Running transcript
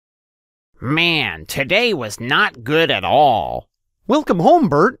Man, today was not good at all. Welcome home,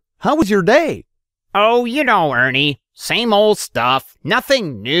 Bert. How was your day? Oh, you know, Ernie, same old stuff,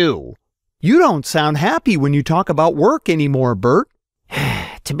 nothing new. You don't sound happy when you talk about work anymore, Bert.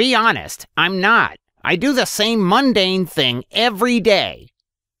 To be honest, I'm not. I do the same mundane thing every day.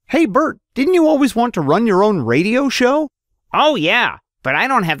 Hey, Bert, didn't you always want to run your own radio show? Oh, yeah, but I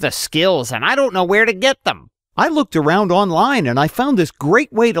don't have the skills and I don't know where to get them. I looked around online and I found this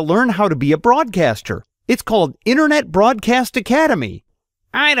great way to learn how to be a broadcaster. It's called Internet Broadcast Academy.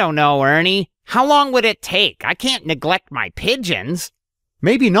 I don't know, Ernie. How long would it take? I can't neglect my pigeons.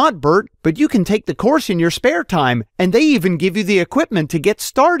 Maybe not, Bert, but you can take the course in your spare time, and they even give you the equipment to get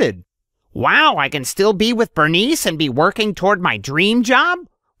started. Wow, I can still be with Bernice and be working toward my dream job?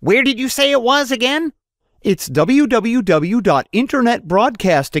 Where did you say it was again? It's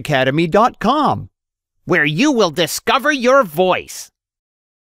www.internetbroadcastacademy.com. Where you will discover your voice.